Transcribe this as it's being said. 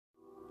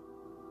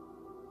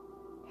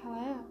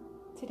Hello,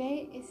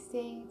 today is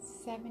day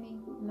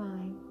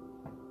 79.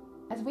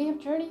 As we have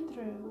journeyed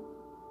through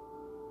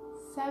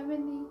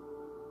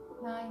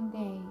 79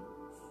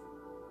 days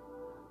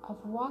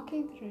of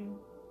walking through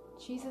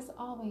Jesus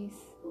Always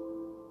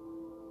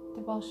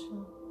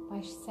devotional by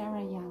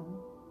Sarah Young,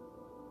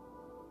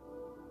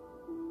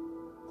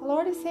 the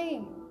Lord is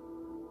saying,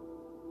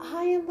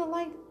 I am the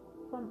light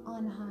from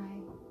on high.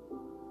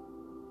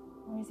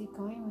 Where is he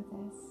going with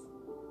this?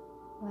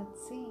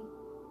 Let's see.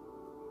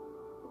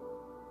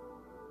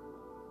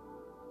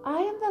 I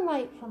am the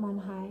light from on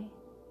high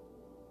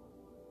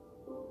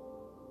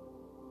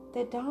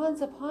that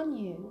dawns upon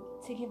you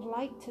to give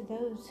light to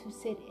those who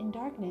sit in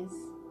darkness.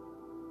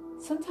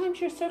 Sometimes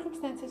your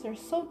circumstances are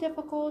so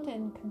difficult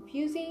and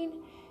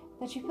confusing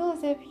that you feel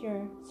as if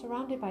you're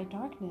surrounded by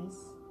darkness.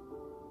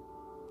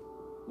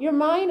 Your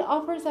mind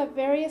offers up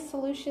various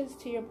solutions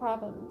to your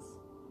problems,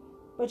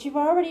 but you've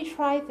already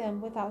tried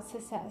them without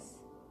success.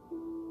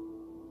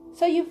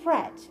 So you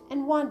fret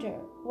and wonder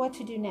what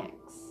to do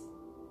next,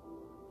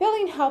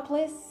 feeling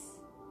helpless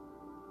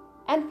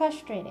and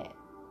frustrated.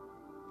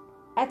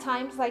 At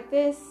times like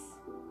this,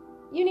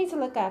 you need to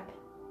look up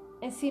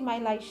and see my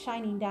light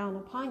shining down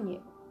upon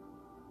you.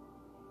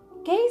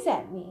 Gaze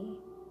at me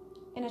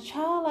in a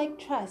childlike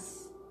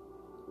trust,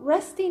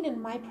 resting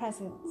in my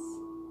presence.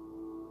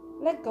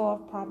 Let go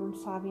of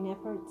problem-solving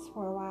efforts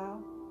for a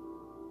while.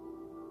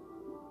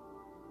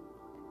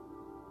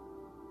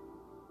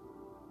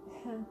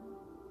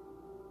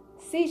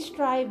 Cease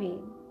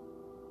striving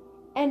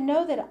and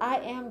know that I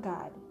am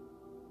God.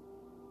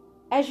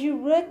 As you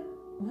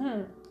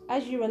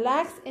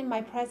relax in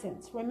my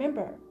presence,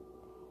 remember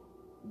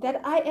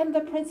that I am the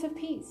Prince of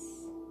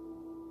Peace.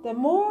 The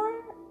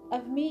more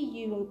of me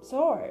you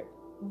absorb,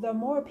 the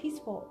more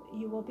peaceful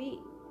you will be.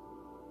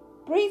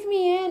 Breathe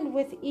me in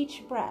with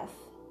each breath.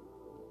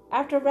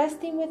 After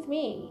resting with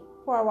me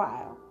for a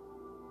while,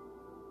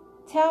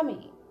 tell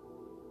me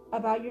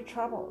about your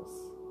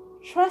troubles.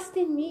 Trust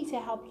in me to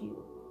help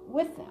you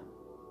with them.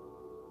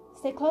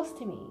 Stay close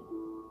to me,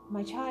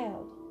 my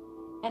child,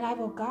 and I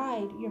will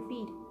guide your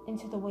feet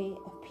into the way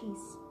of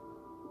peace.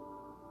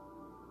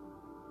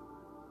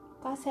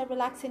 God said,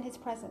 relax in his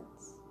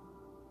presence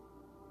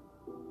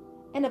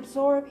and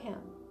absorb him.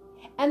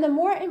 And the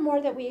more and more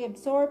that we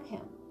absorb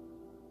him,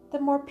 the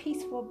more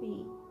peace will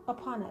be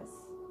upon us.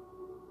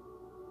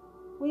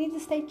 We need to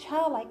stay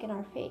childlike in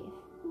our faith.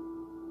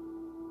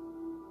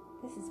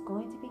 This is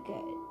going to be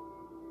good.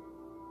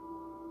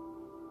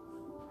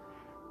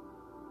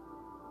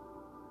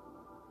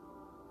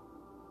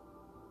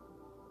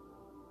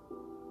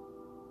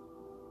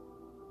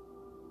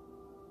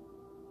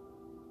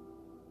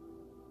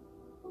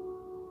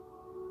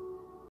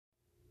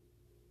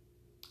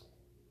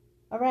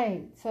 All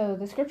right, so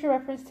the scripture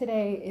reference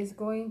today is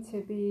going to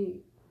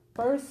be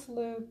 1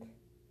 Luke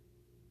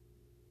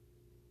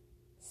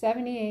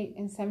 78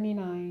 and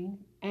 79,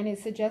 and it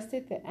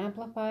suggested the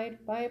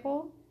Amplified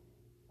Bible,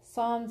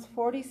 Psalms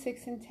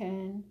 46 and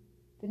 10,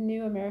 the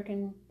New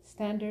American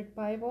Standard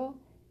Bible,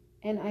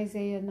 and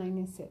Isaiah 9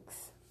 and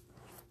 6.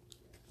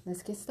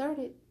 Let's get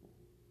started.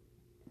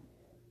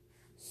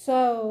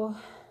 So,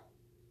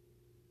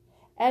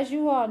 as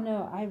you all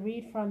know, I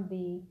read from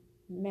the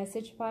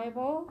Message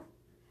Bible,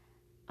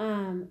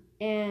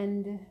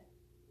 and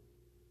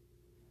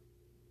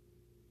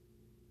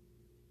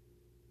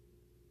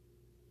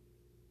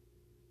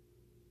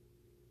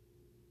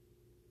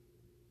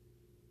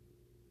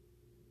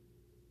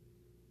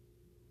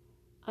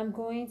I'm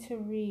going to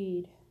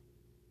read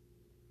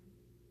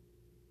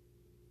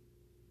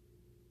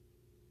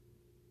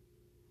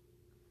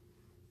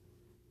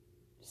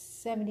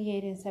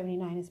 '78 and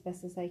 79 as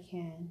best as I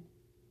can.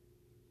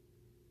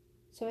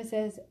 So it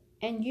says,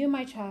 and you,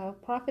 my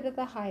child, prophet of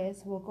the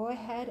highest, will go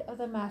ahead of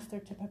the master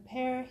to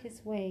prepare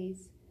his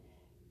ways,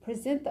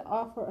 present the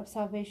offer of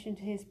salvation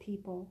to his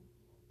people,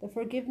 the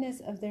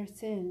forgiveness of their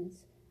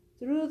sins,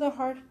 through the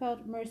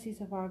heartfelt mercies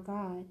of our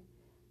God.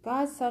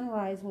 God's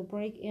sunrise will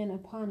break in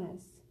upon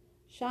us,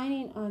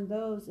 shining on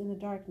those in the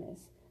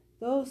darkness,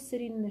 those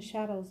sitting in the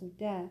shadows of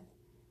death,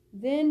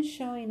 then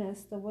showing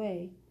us the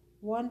way,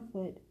 one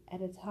foot at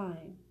a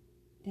time,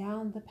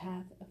 down the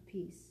path of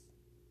peace.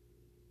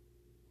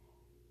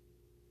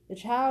 The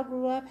child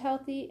grew up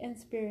healthy and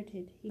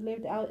spirited. He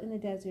lived out in the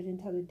desert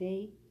until the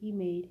day he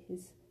made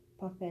his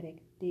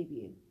prophetic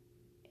debut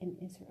in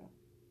Israel.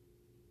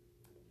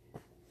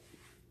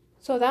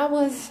 So that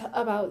was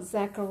about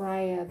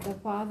Zechariah, the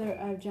father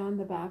of John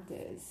the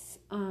Baptist,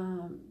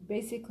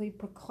 basically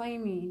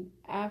proclaiming,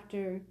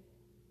 after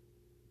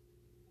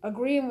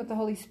agreeing with the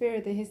Holy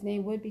Spirit that his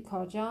name would be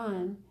called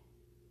John,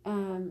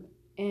 and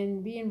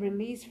being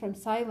released from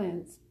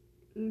silence,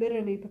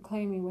 literally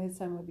proclaiming what his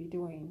son would be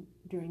doing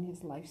during his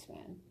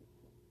lifespan.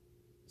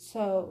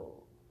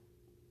 So,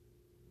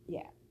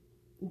 yeah,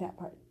 that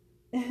part.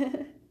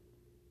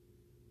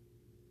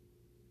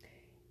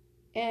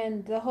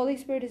 And the Holy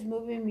Spirit is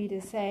moving me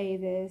to say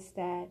this,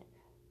 that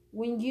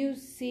when you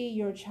see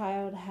your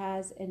child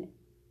has an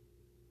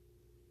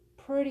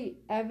pretty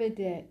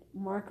evident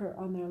marker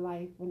on their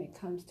life when it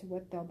comes to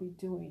what they'll be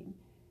doing,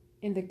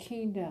 in the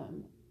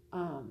kingdom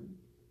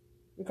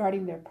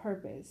regarding their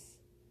purpose,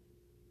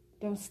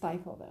 don't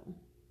stifle them.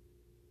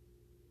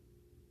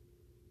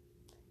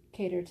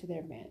 Cater to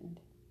their bend.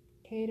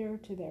 Cater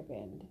to their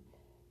bend.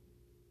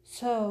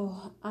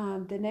 So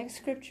the next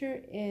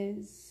scripture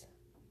is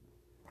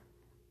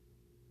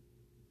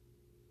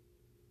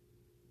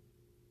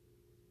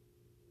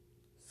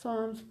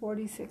Psalms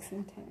 46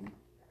 and 10.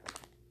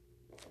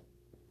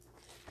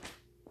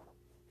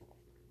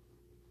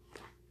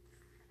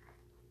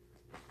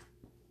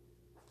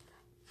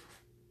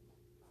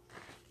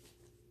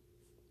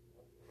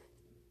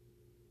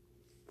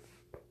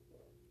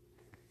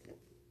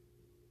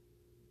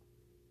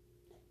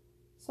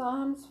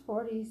 Psalms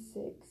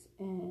 46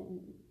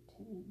 and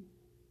 10.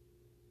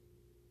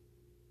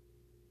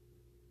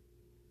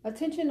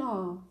 Attention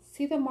all,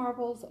 see the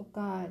marvels of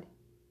God.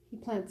 He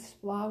plants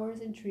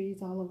flowers and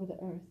trees all over the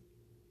earth.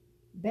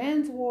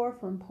 Bans war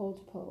from pole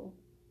to pole.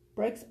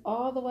 Breaks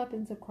all the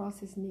weapons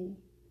across his knee.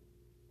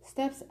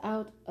 Steps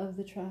out of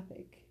the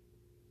traffic.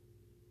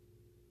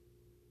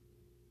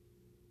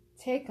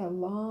 Take a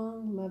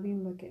long,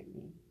 loving look at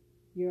me.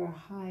 You're a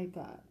high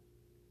God.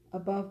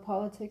 Above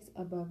politics,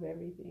 above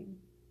everything.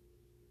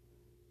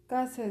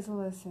 God says,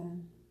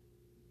 listen,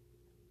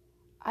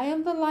 I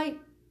am the light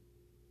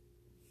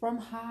from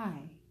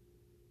high,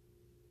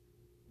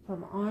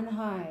 from on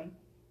high.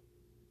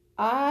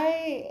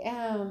 I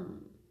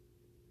am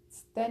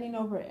standing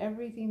over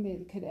everything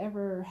that could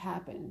ever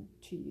happen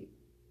to you.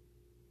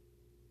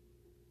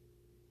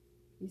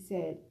 He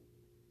said,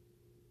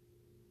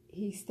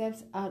 he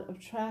steps out of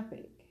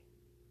traffic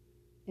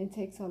and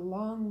takes a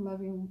long,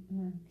 loving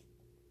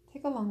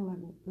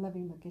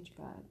look at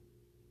God.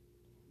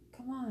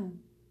 Come on.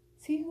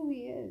 See who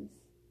he is.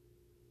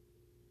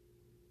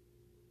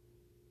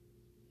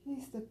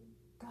 He's the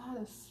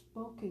God of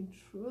spoken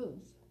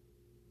truth.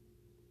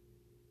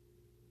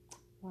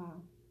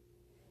 Wow.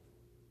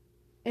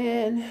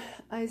 And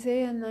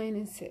Isaiah 9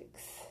 and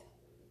 6.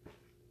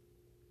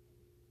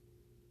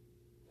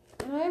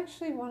 And I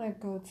actually want to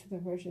go to the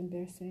version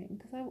they're saying,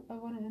 because I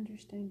want to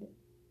understand it.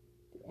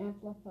 The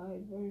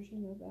amplified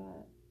version of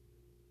that.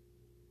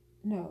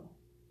 No,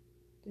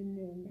 the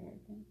New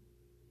American.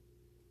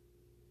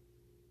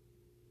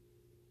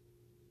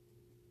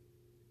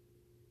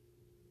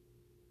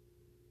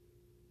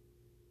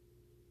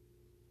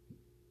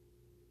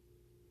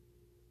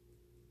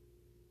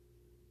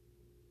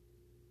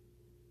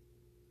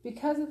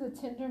 Because of the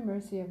tender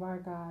mercy of our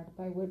God,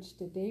 by which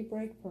the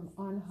daybreak from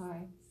on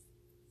high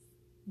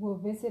will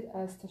visit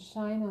us to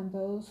shine on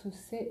those who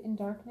sit in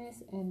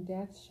darkness and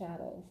death's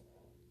shadows,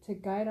 to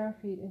guide our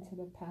feet into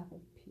the path of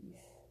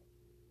peace.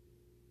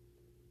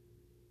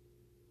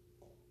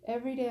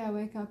 Every day I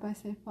wake up, I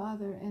say,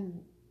 Father,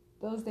 and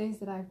those days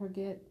that I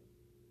forget,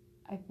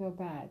 I feel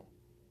bad.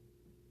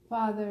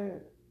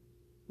 Father,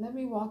 let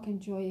me walk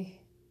in joy,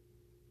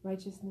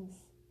 righteousness,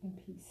 and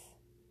peace.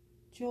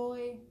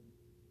 Joy,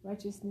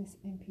 righteousness,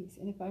 and peace.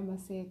 And if I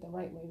must say it the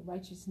right way,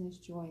 righteousness,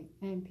 joy,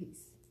 and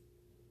peace.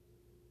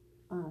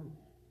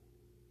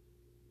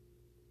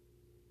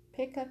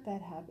 Pick up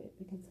that habit,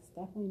 because it's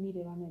definitely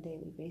needed on a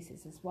daily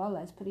basis, as well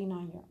as putting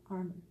on your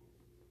armor.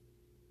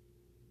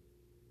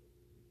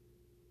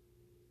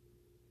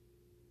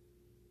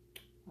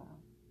 Wow.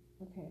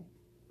 Okay.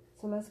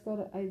 So let's go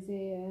to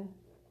Isaiah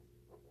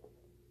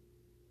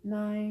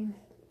 9.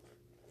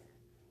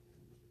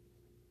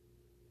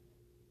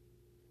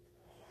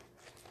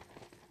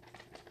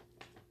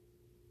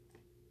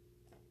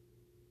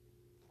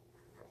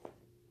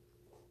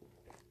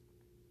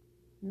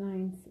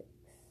 Nine, 6.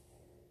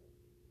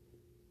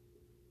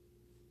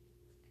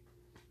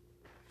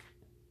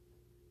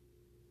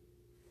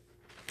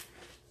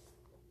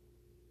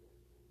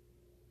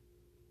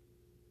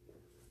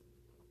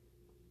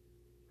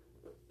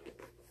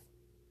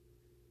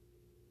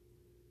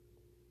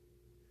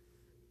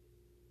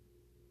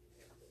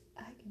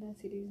 I cannot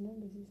see these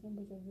numbers. These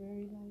numbers are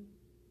very light.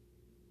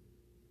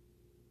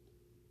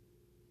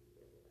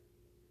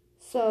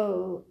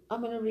 So I'm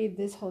going to read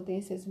this whole thing.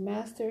 It says,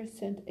 Master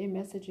sent a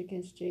message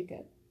against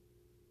Jacob.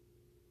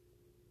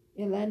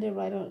 It landed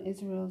right on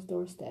Israel's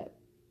doorstep.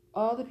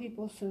 All the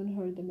people soon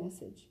heard the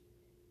message.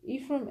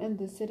 Ephraim and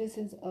the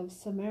citizens of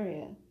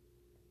Samaria,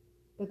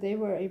 but they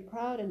were a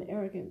proud and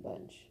arrogant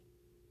bunch.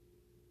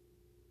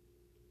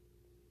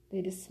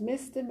 They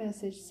dismissed the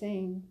message,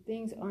 saying,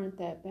 things aren't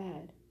that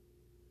bad.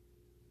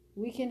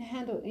 We can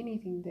handle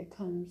anything that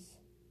comes.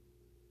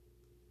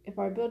 If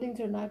our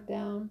buildings are knocked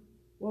down,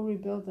 we'll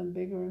rebuild them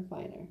bigger and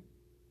finer.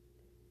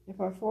 If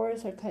our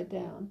forests are cut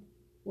down,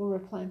 we'll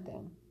replant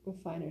them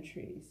with finer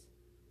trees.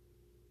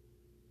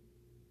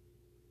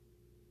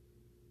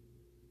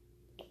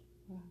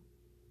 Wow.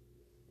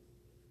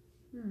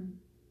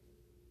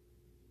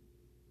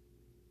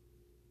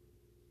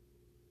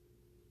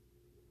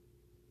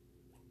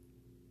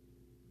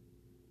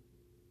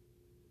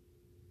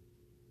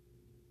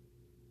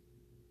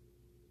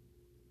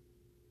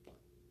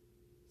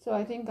 So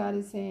I think God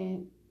is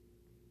saying,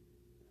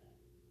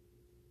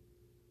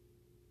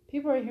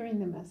 people are hearing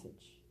the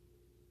message.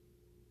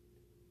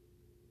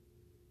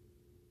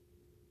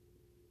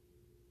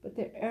 but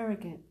they're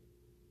arrogant.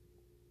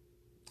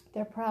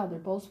 They're proud, they're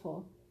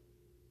boastful.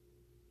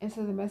 And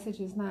so the message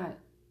is not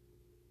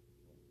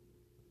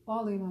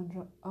falling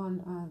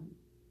on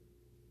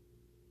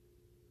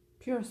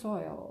pure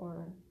soil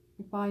or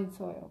refined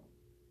soil.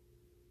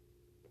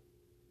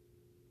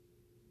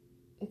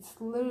 It's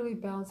literally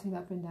bouncing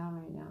up and down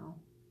right now,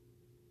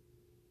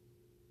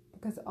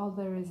 because all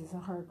there is a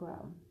hard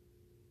ground.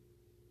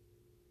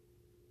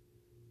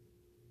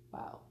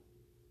 Wow.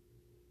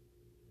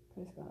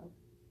 Praise God.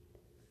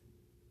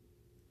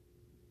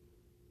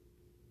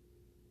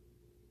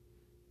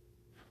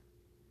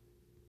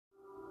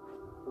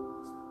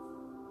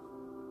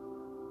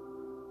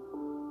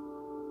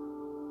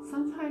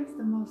 Sometimes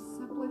the most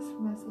simplest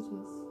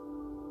messages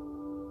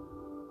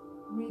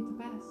read the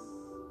best.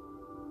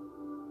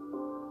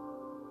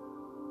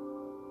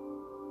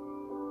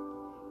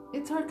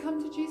 It's our come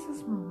to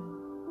Jesus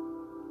moment.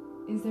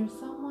 Is there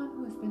someone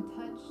who has been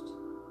touched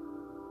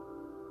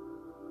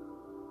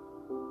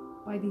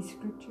by these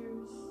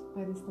scriptures,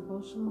 by this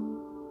devotional?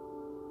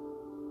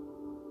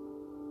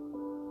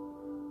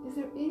 Is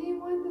there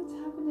anyone that's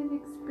having an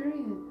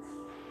experience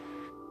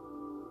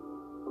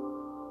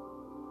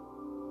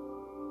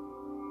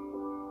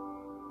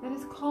that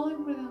is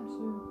calling for them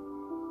to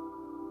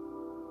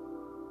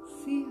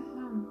see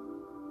Him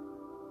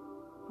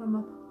from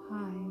up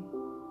high,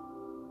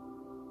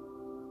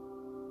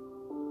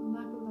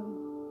 not below?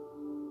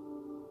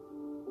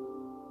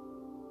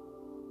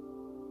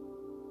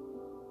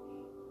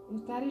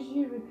 If that is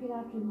you, repeat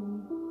after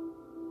me.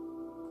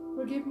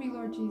 Forgive me,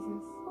 Lord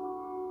Jesus,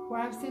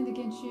 where I've sinned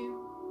against you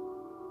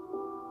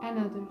and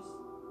others.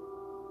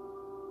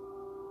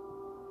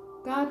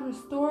 God,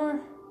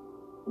 restore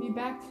me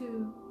back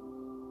to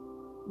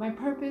my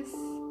purpose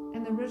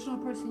and the original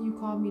person you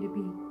called me to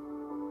be.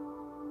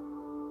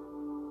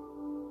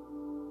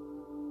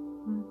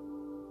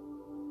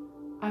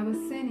 I was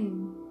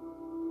sinning.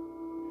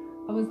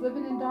 I was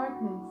living in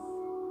darkness,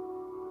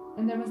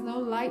 and there was no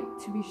light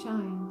to be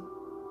shined.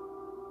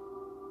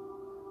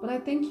 But I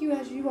thank you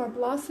as you are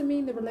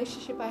blossoming the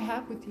relationship I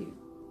have with you.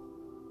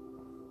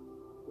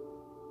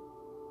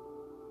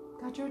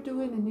 God, you're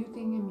doing a new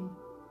thing in me.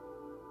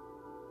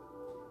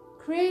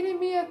 Create in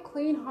me a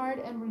clean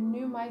heart and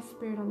renew my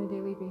spirit on a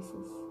daily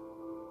basis.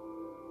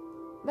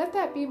 Let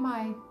that be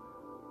my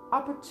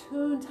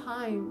opportune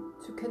time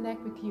to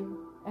connect with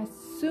you as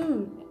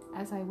soon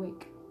as I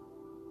wake.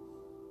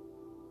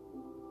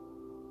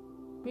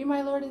 Be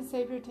my Lord and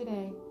Savior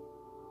today,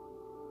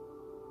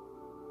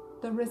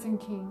 the risen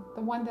King,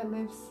 the one that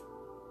lives.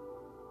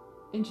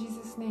 In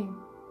Jesus' name,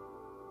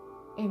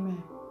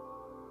 amen.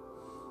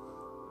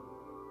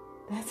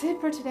 That's it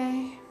for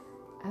today.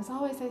 As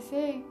always, I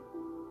say,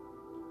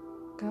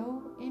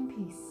 go in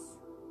peace.